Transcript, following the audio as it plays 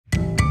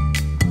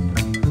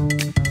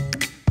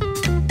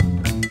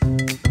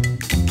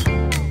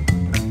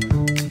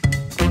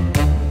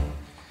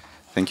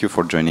thank you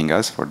for joining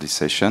us for this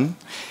session.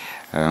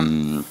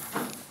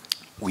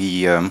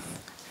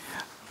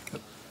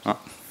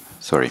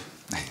 Sorry.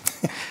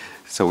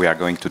 So we are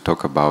going to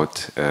talk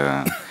about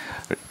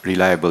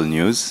reliable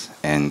news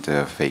and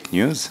fake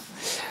news.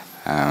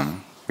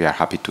 We are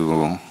happy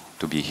to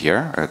be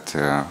here at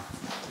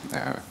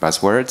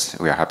Buzzwords.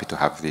 We are happy to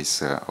have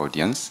this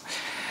audience.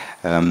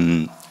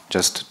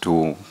 Just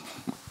 2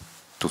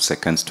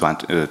 seconds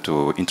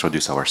to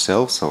introduce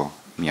ourselves. So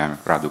me, I'm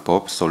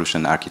Radu,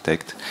 solution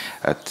architect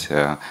at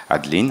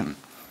Adeline.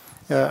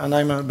 And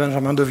I'm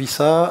Benjamin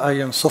Dauvissat.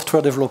 I am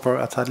software developer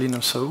at Adeline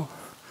also.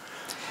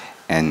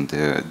 And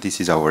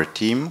this is our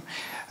team.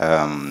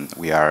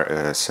 We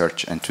are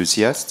search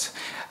enthusiasts,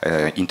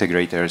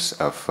 integrators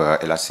of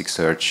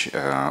Elasticsearch,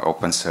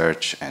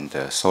 OpenSearch, and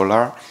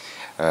Solr.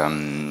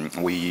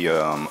 We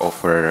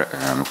offer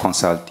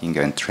consulting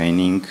and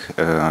training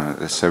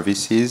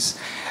services.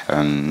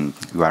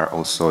 We are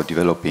also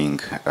developing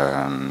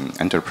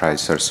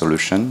enterprise search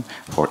solution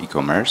for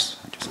e-commerce,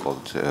 which is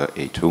called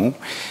A2.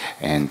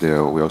 And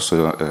we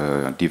also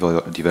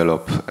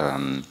develop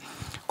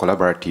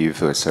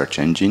collaborative search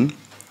engine,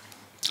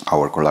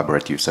 our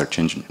collaborative search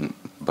engine,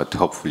 but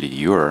hopefully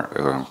your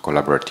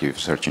collaborative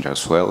search engine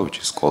as well, which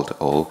is called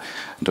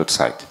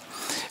all.site.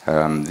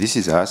 This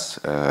is us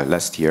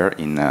last year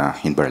in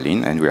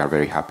Berlin, and we are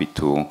very happy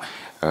to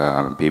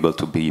be able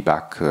to be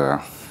back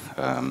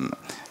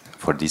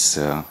for this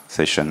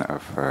session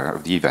of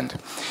the event.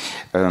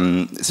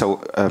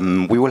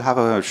 We will have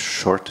a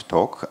short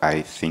talk.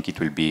 I think it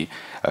will be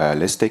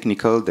less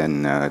technical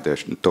than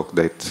the talk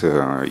that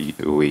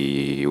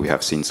we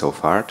have seen so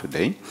far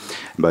today.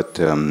 But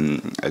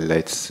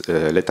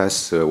let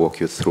us walk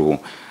you through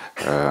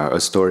a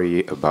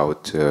story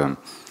about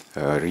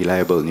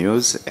reliable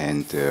news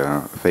and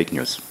fake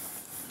news.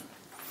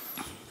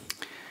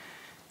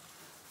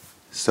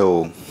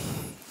 So,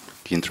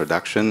 the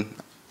introduction.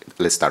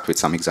 Let's start with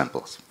some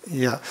examples.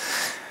 Yeah.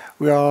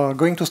 We are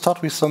going to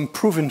start with some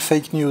proven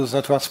fake news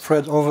that was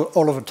spread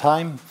all over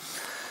time.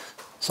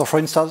 So, for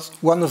instance,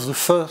 one of the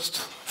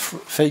first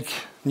fake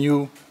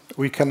news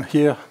we can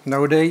hear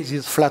nowadays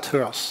is flat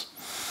Earth.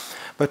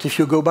 But if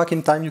you go back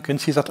in time, you can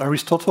see that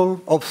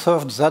Aristotle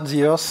observed that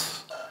the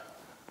Earth...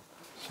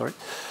 Sorry.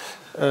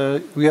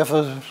 We have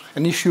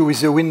an issue with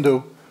the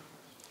window.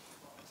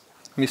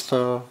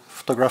 Mr.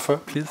 Photographer,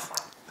 please.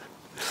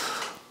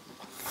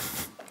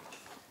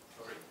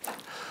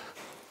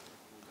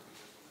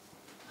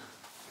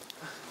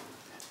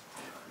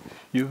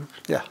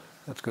 Yeah,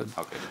 that's good.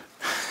 Okay.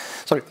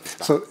 Sorry.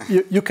 So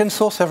you can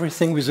source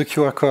everything with the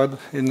QR code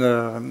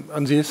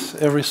on this.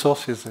 Every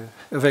source is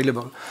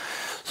available.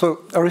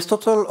 So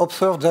Aristotle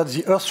observed that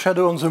the Earth's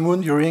shadow on the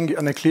moon during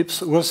an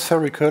eclipse was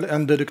spherical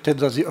and deducted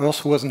that the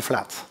Earth wasn't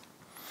flat.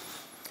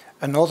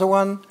 Another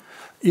one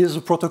is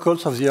the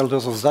Protocols of the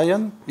Elders of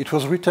Zion. It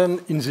was written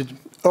in the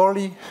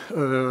early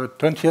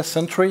 20th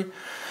century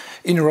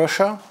in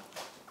Russia.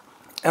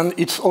 And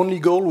its only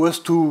goal was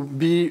to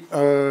be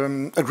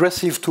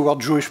aggressive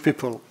toward Jewish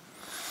people.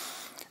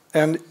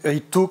 And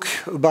it took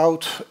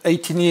about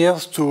 18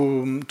 years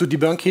to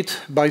debunk it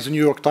by the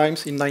New York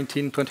Times in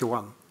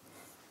 1921.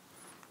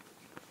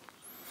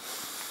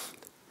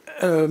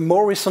 A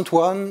more recent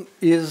one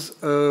is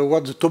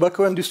what the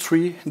tobacco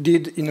industry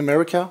did in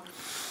America.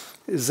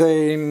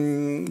 They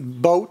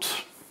bought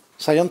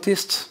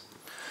scientists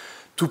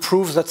to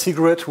prove that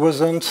cigarette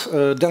wasn't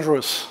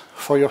dangerous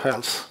for your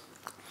health.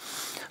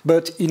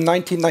 But in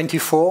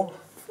 1994,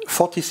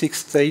 46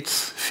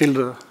 states filed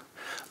a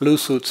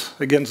lawsuit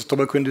against the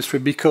tobacco industry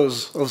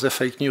because of the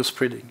fake news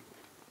spreading.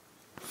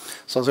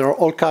 So there are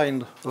all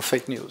kinds of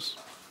fake news.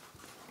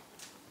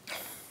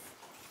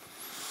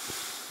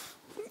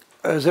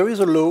 There is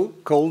a law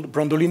called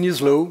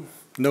Brandolini's law,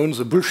 known as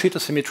the bullshit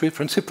asymmetry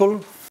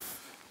principle.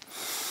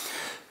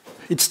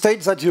 It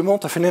states that the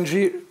amount of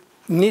energy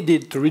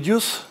needed to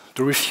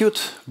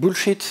refute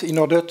bullshit in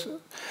order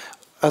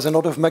as an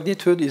order of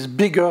magnitude is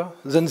bigger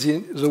than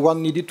the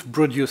one needed to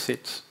produce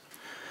it.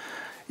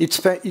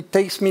 It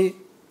takes me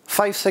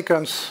 5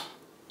 seconds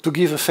to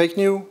give a fake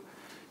news.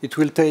 It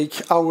will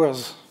take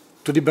hours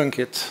to debunk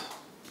it.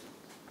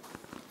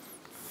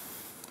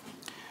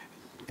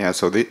 Yeah,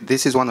 so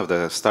this is one of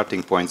the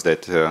starting points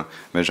that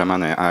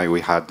Benjamin and I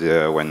had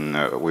when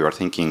we were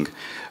thinking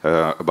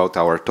about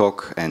our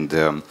talk and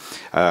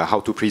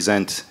how to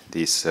present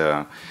this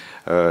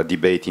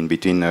debate in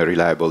between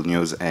reliable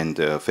news and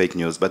fake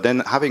news. But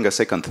then having a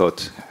second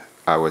thought,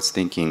 I was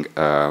thinking,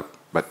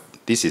 but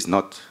this is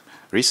not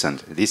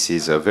recent. This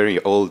is a very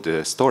old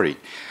story.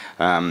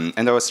 And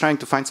I was trying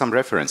to find some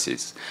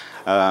references.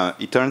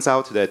 It turns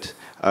out that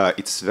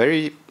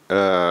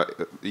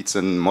it's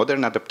a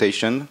modern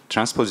adaptation,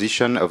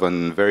 transposition of a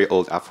very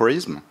old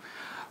aphorism,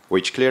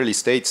 which clearly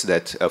states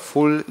that a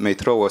fool may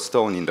throw a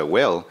stone in the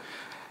well,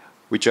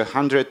 which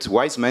 100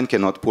 wise men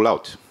cannot pull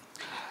out.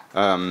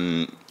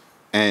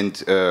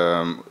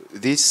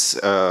 This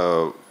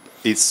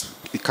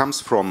it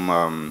comes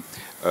from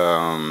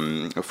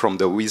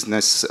the wisdom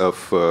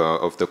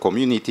of the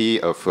community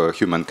of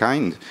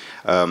humankind.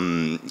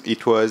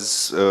 It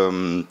was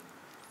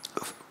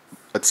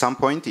at some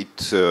point,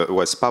 it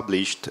was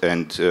published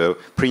and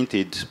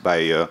printed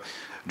by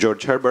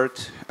George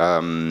Herbert,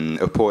 an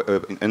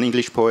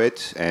English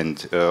poet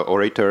and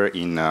orator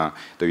in the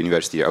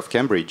University of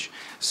Cambridge.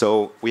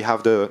 So we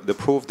have the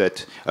proof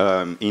that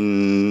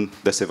in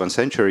the 7th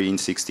century, in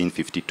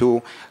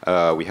 1652,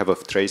 we have a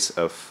trace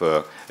of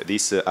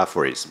this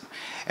aphorism.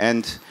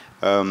 And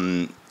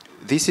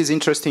this is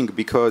interesting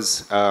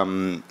because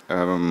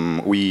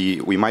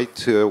we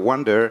might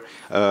wonder,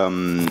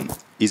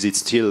 is it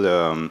still,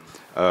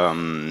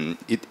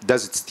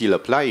 does it still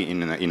apply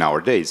in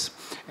our days?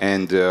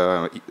 And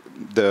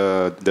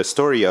the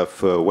story of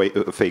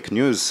fake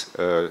news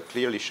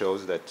clearly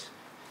shows that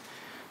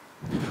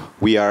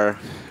we are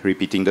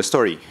repeating the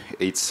story.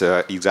 It's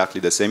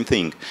exactly the same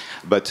thing.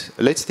 But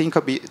let's think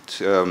a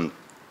bit,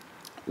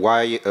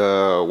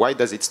 why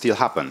does it still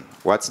happen?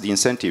 What's the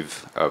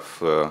incentive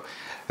of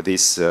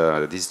this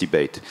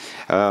debate?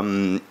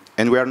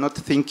 And we are not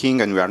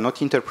thinking and we are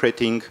not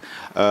interpreting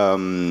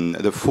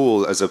the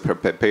fool as a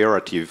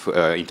pejorative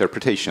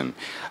interpretation.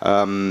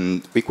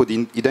 We could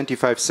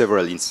identify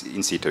several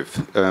incentives.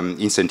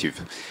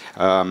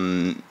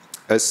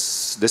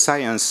 As the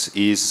science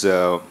is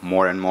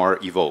more and more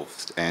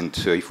evolved, and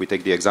if we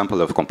take the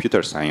example of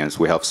computer science,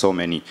 we have so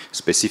many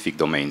specific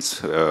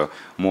domains,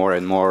 more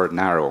and more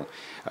narrow.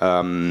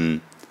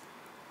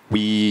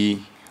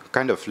 We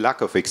kind of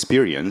lack of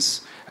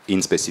experience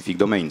in specific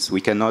domains.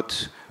 We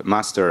cannot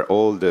master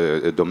all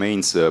the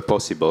domains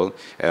possible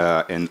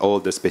and all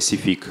the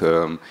specific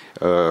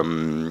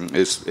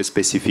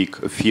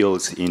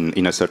fields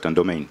in a certain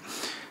domain.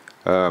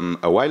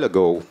 A while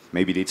ago,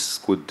 maybe this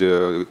could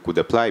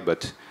apply,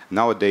 but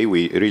nowadays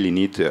we really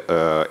need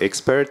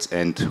experts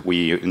and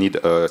we need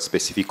a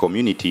specific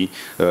community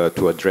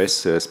to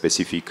address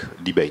specific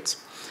debates.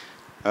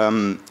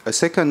 A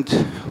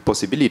second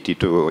possibility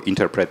to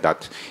interpret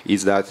that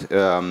is that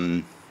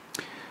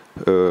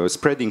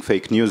spreading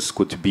fake news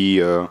could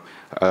be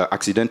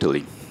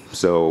accidentally.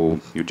 So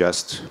you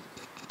just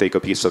take a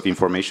piece of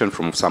information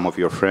from some of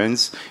your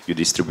friends, you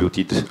distribute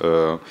it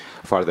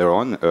farther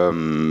on,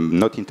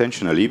 not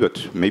intentionally,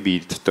 but maybe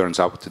it turns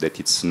out that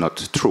it's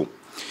not true.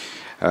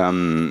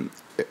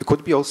 It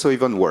could be also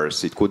even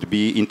worse. It could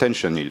be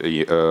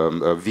intentionally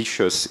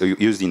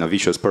used in a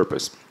vicious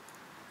purpose.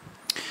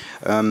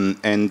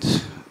 And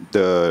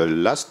the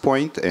last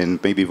point, and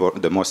maybe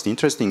the most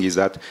interesting, is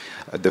that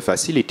the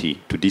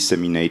facility to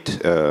disseminate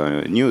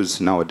news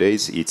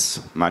nowadays is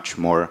much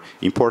more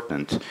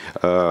important.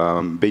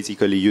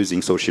 Basically,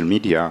 using social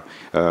media,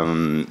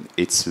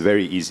 it's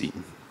very easy.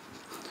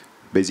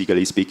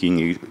 Basically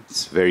speaking,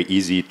 it's very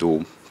easy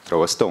to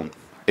throw a stone.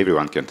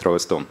 Everyone can throw a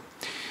stone.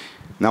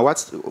 Now,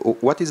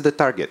 what is the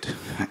target?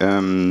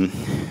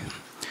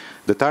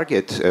 The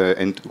target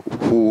and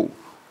who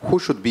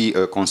should be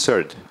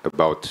concerned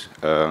about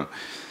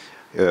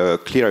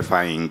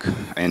clarifying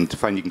and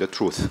finding the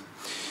truth?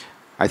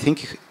 I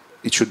think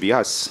it should be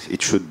us.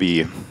 It should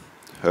be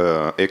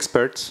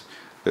experts,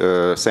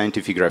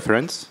 scientific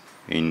reference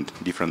in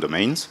different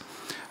domains.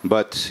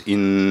 But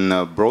in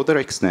a broader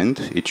extent,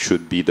 it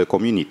should be the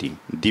community.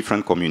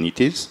 Different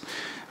communities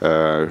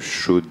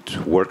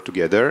should work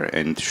together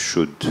and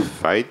should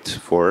fight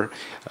for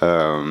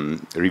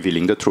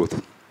revealing the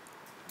truth.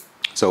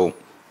 So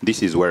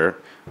this is where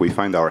we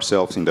find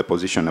ourselves in the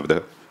position of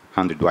the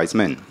 100 wise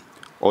men.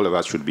 All of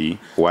us should be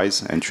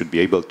wise and should be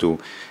able to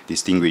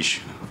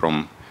distinguish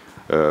from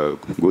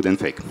good and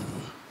fake.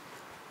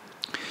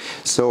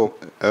 So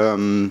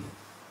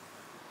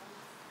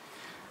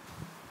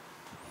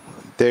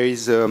there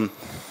is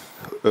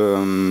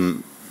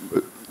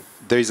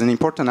an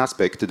important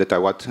aspect that I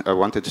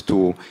wanted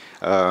to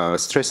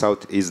stress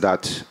out, is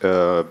that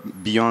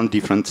beyond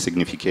different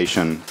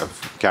signification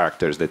of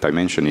characters that I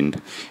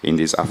mentioned in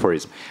this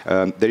aphorism,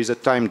 there is a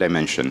time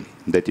dimension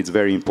that is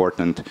very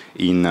important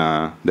in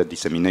the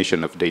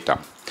dissemination of data.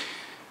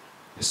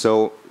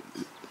 So,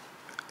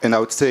 and I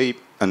would say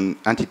an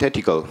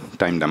antithetical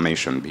time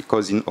dimension,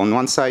 because on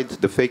one side,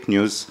 the fake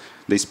news,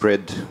 they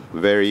spread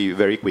very,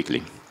 very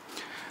quickly.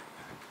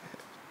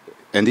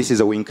 And this is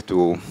a wink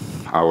to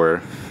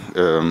our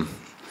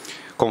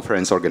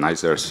conference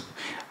organizers.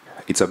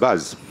 It's a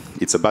buzz.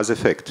 It's a buzz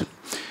effect.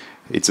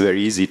 It's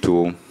very easy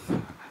to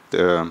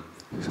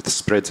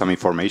spread some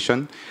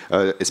information,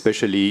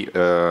 especially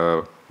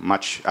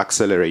much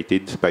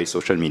accelerated by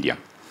social media.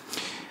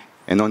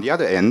 And on the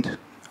other end,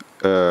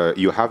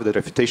 you have the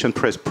refutation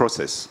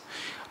process,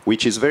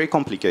 which is very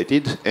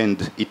complicated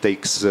and it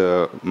takes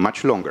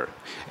much longer.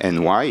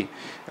 And why?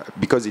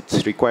 Because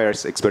it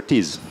requires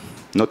expertise.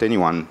 Not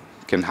anyone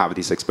can have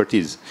this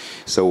expertise.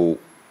 So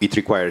it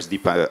requires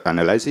deep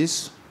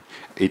analysis.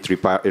 It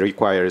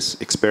requires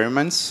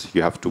experiments.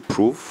 You have to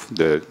prove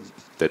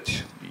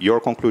that your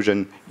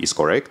conclusion is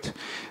correct.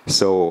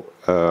 So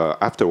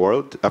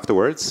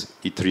afterwards,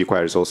 it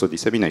requires also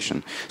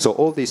dissemination. So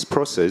all this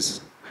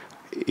process,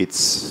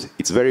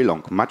 it's very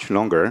long, much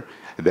longer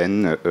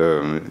than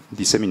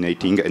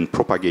disseminating and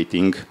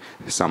propagating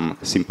some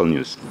simple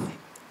news.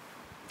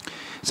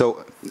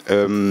 So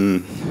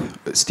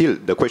still,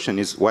 the question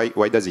is,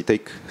 why does it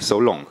take so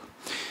long?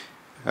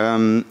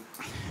 And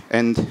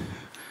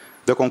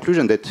the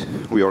conclusion that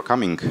we are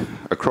coming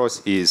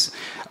across is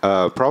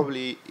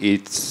probably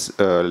it's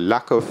a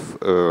lack of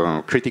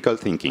critical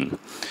thinking.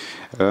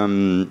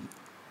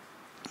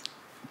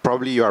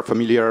 Probably you are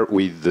familiar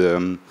with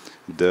the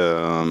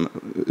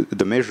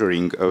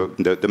measuring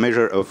the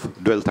measure of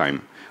dwell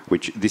time,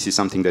 which this is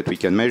something that we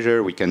can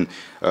measure. We can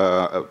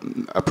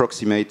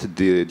approximate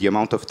the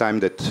amount of time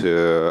that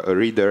a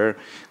reader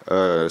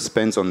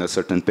spends on a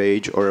certain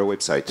page or a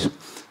website.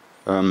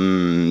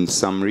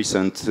 Some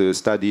recent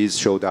studies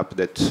showed up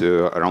that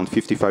around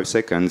 55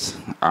 seconds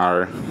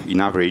are,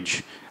 in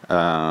average,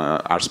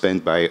 are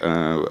spent by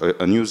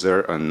an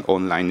user, an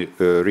online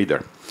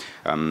reader.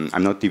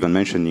 I'm not even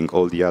mentioning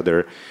all the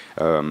other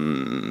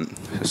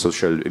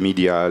social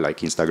media like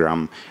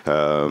Instagram,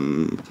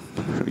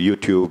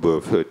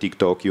 YouTube,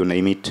 TikTok, you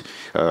name it.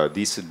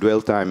 This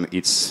dwell time,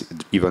 it's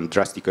even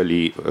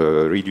drastically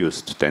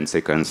reduced, 10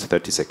 seconds,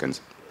 30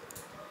 seconds.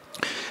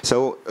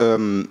 So,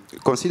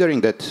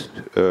 considering that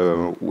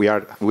we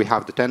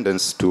have the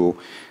tendency to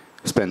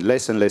spend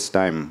less and less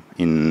time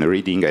in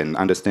reading and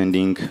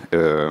understanding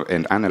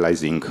and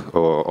analyzing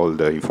all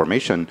the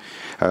information,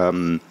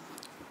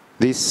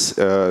 this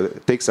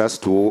takes us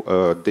to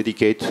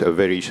dedicate a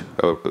very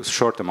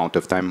short amount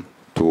of time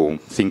to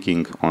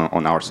thinking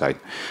on our side.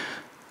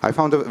 I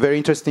found a very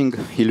interesting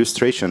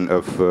illustration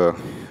of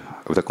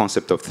the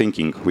concept of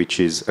thinking, which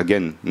is,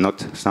 again,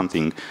 not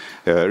something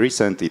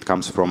recent. It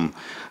comes from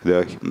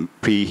the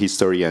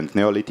prehistory and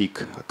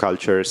Neolithic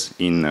cultures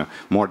in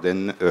more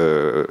than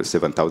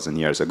 7,000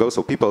 years ago.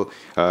 So people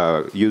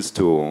used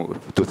to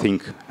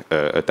think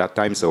at that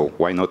time, so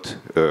why not,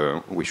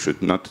 we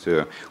should not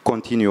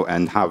continue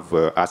and have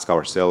ask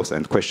ourselves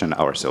and question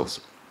ourselves.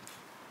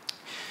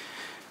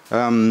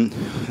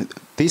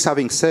 This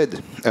having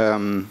said,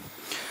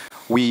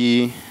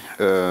 we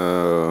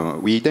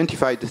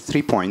identified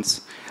 3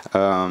 points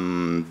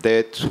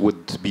that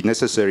would be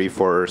necessary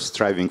for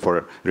striving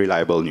for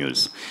reliable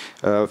news.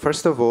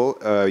 First of all,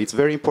 it's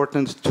very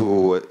important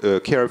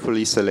to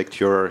carefully select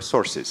your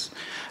sources.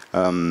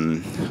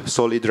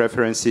 Solid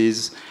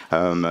references,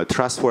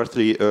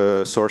 trustworthy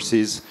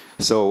sources,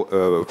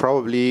 so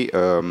probably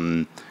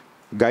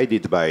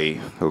guided by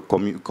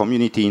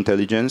community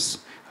intelligence,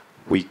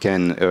 we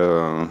can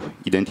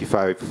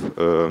identify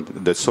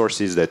the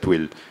sources that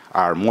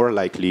are more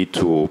likely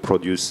to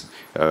produce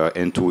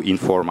and to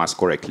inform us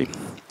correctly.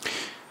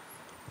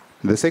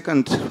 The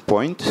second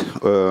point,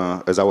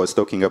 as I was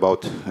talking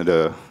about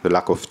the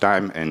lack of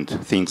time and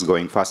things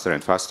going faster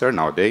and faster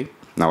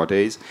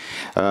nowadays,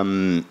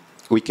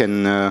 we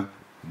can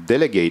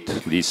delegate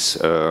this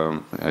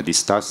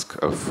task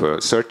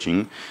of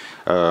searching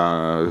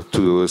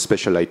to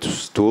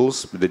specialized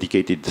tools,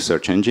 dedicated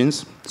search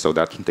engines, so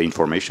that the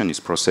information is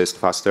processed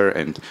faster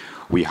and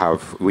we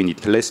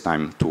need less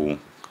time to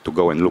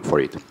go and look for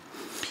it.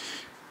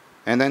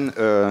 And then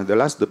the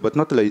last but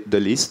not the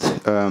least,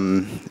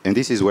 and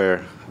this is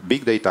where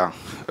big data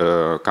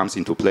comes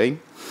into play,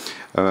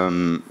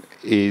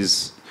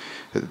 is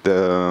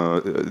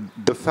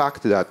the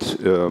fact that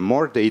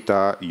more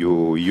data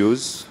you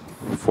use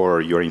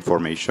for your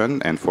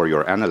information and for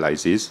your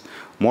analysis,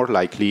 more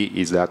likely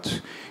is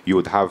that you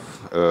would have,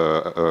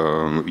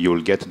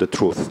 you'll get the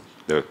truth.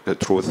 The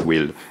truth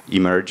will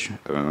emerge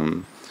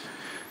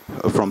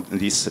from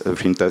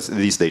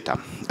this data.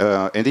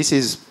 And this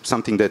is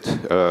something that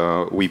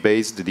we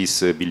based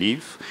this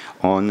belief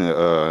on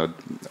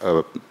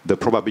the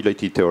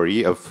probability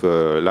theory of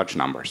large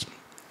numbers.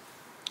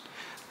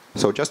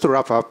 So just to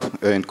wrap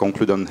up and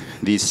conclude on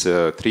this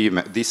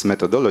this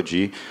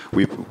methodology,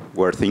 we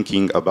were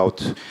thinking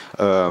about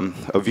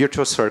a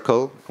virtuous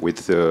circle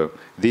with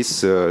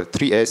these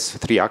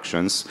three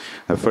actions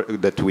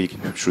that we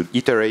should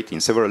iterate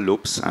in several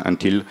loops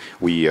until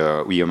we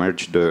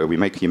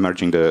make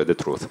emerging the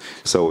truth.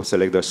 So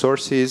select the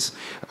sources,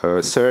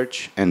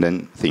 search, and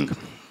then think.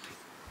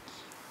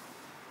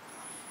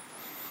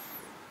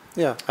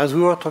 Yeah, as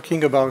we were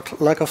talking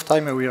about lack of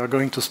time, we are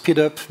going to speed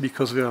up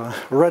because we are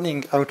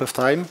running out of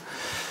time.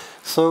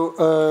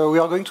 So we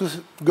are going to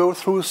go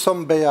through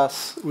some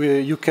bias where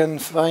you can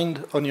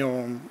find on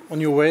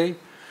your way.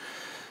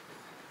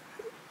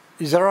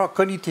 There are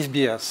cognitive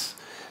bias.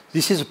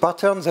 This is a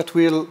pattern that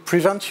will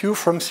prevent you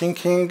from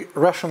thinking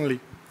rationally.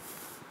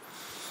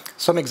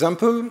 Some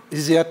example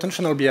is the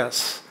attentional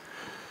bias.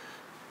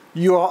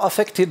 You are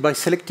affected by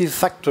selective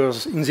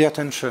factors in the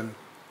attention.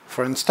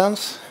 For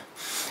instance,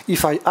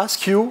 if I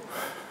ask you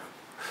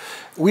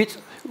which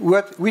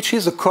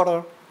is the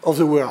color of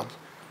the world,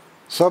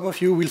 some of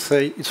you will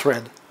say it's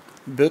red,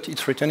 but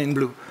it's written in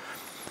blue.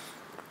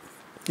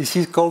 This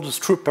is called the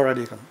Stroop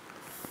paradigm.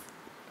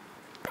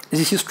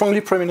 This is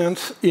strongly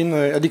prominent in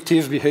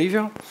addictive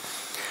behavior.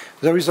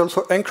 There is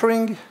also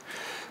anchoring.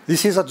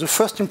 This is that the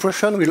first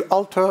impression will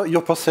alter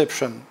your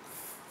perception.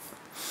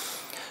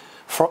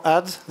 For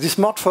ads, the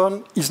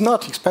smartphone is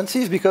not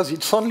expensive because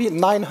it's only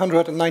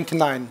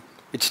 $999.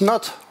 It's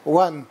not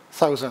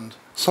 1,000,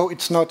 so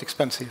it's not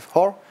expensive.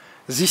 Or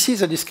this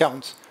is a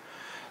discount.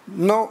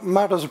 No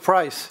matter the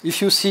price.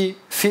 If you see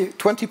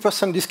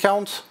 20%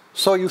 discount,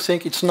 so you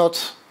think it's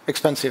not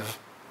expensive.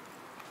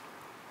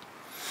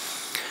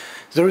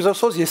 There is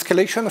also the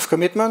escalation of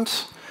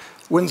commitment.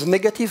 When the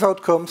negative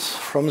outcomes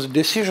from the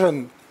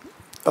decision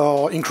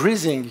are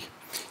increasing,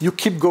 you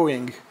keep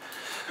going.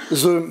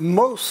 The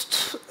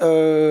most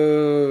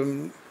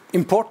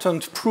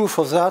important proof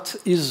of that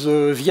is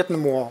the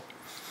Vietnam War.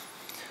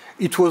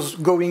 It was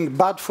going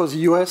bad for the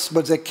US,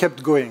 but they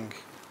kept going.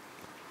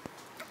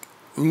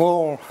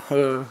 More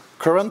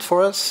current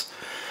for us,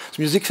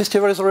 the music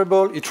festival is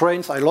horrible, it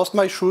rains, I lost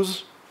my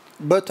shoes,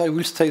 but I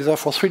will stay there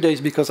for 3 days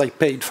because I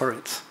paid for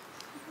it.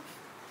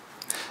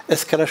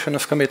 Escalation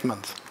of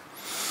commitment.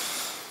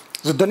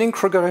 The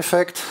Dunning-Kruger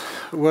effect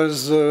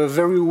was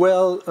very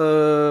well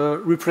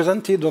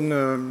represented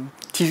on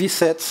TV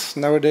sets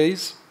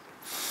nowadays,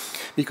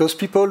 because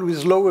people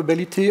with low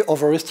ability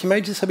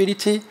overestimate this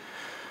ability,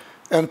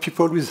 and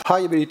people with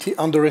high ability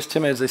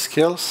underestimate their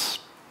skills.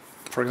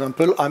 For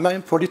example, I'm a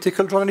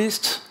political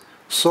journalist,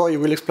 so I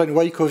will explain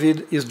why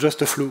COVID is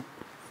just a flu.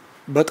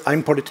 But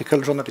I'm a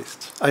political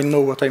journalist. I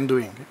know what I'm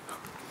doing.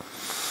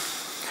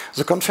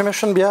 The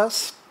confirmation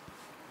bias.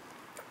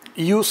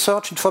 You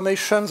search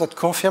information that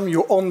confirm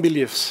your own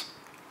beliefs.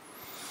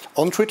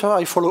 On Twitter,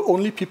 I follow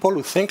only people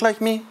who think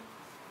like me.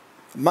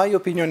 My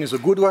opinion is a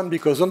good one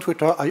because on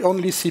Twitter, I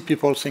only see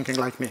people thinking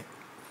like me.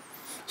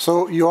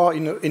 So you are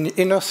in an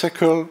inner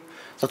circle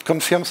that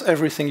confirms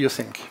everything you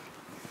think.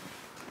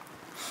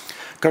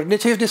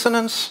 Cognitive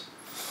dissonance.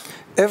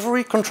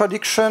 Every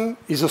contradiction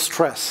is a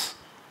stress,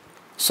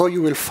 so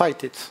you will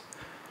fight it.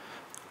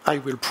 I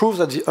will prove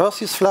that the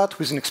Earth is flat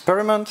with an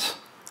experiment.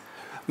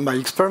 My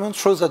experiment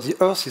shows that the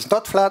Earth is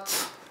not flat.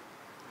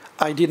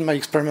 I did my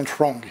experiment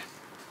wrong.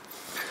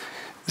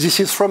 This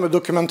is from a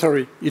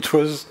documentary. It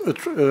was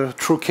a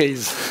true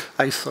case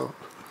I saw.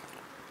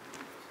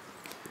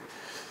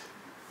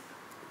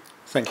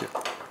 Thank you.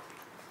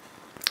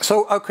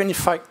 So how can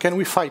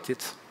we fight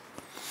it?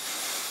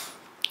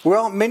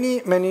 Well,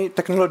 many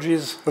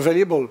technologies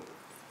available.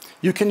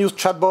 You can use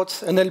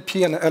chatbots,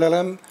 NLP, and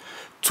LLM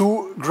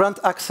to grant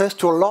access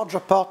to a larger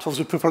part of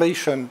the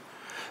population.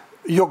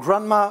 Your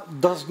grandma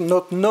does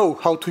not know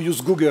how to use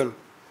Google.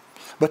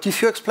 But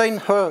if you explain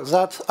her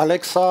that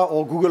Alexa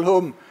or Google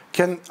Home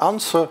can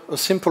answer a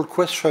simple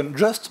question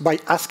just by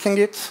asking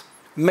it,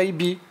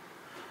 maybe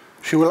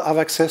she will have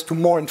access to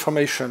more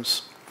information.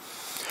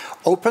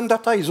 Open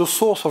data is a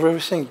source of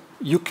everything.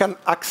 You can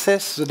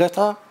access the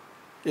data,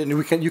 and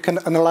you can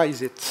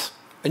analyze it.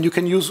 And you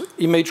can use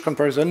image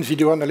comparison,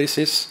 video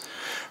analysis,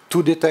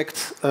 to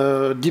detect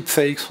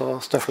deepfakes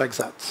or stuff like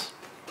that.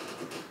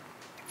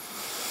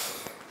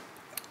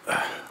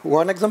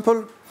 One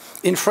example,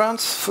 in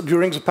France,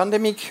 during the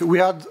pandemic, we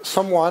had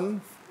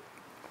someone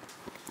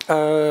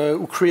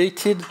who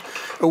created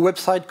a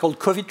website called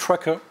COVID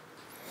Tracker.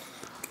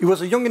 He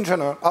was a young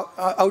engineer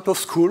out of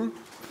school.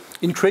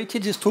 He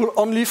created this tool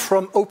only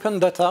from open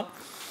data,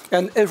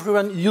 and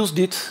everyone used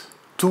it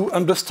to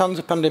understand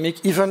the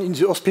pandemic. Even in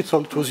the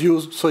hospital it was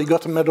used, so he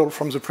got a medal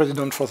from the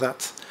president for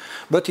that.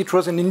 But it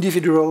was an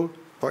individual,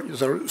 or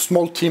a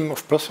small team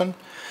of person.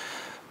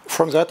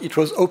 From that, it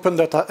was open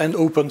data and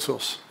open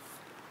source.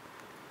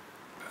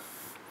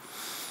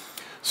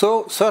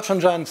 So search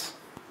engines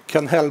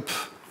can help.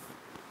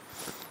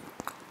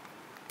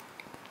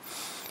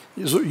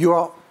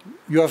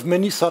 You have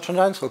many search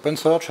engines,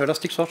 OpenSearch,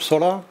 Elasticsearch,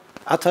 Solr.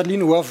 At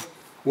Adeline, we have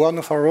one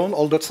of our own,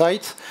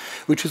 all.site,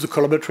 which is a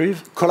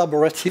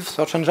collaborative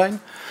search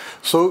engine.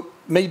 So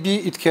maybe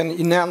it can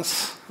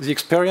enhance the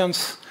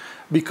experience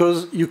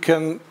because you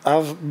can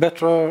have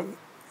better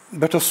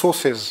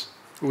sources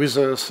with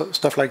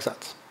stuff like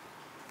that.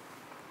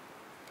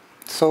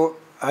 So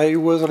I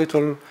was a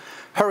little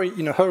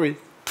in a hurry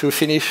to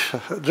finish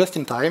just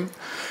in time.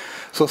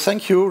 So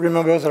thank you.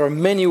 Remember, there are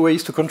many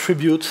ways to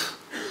contribute,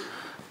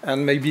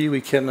 and maybe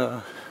we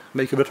can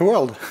make a better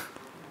world.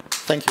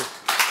 Thank you.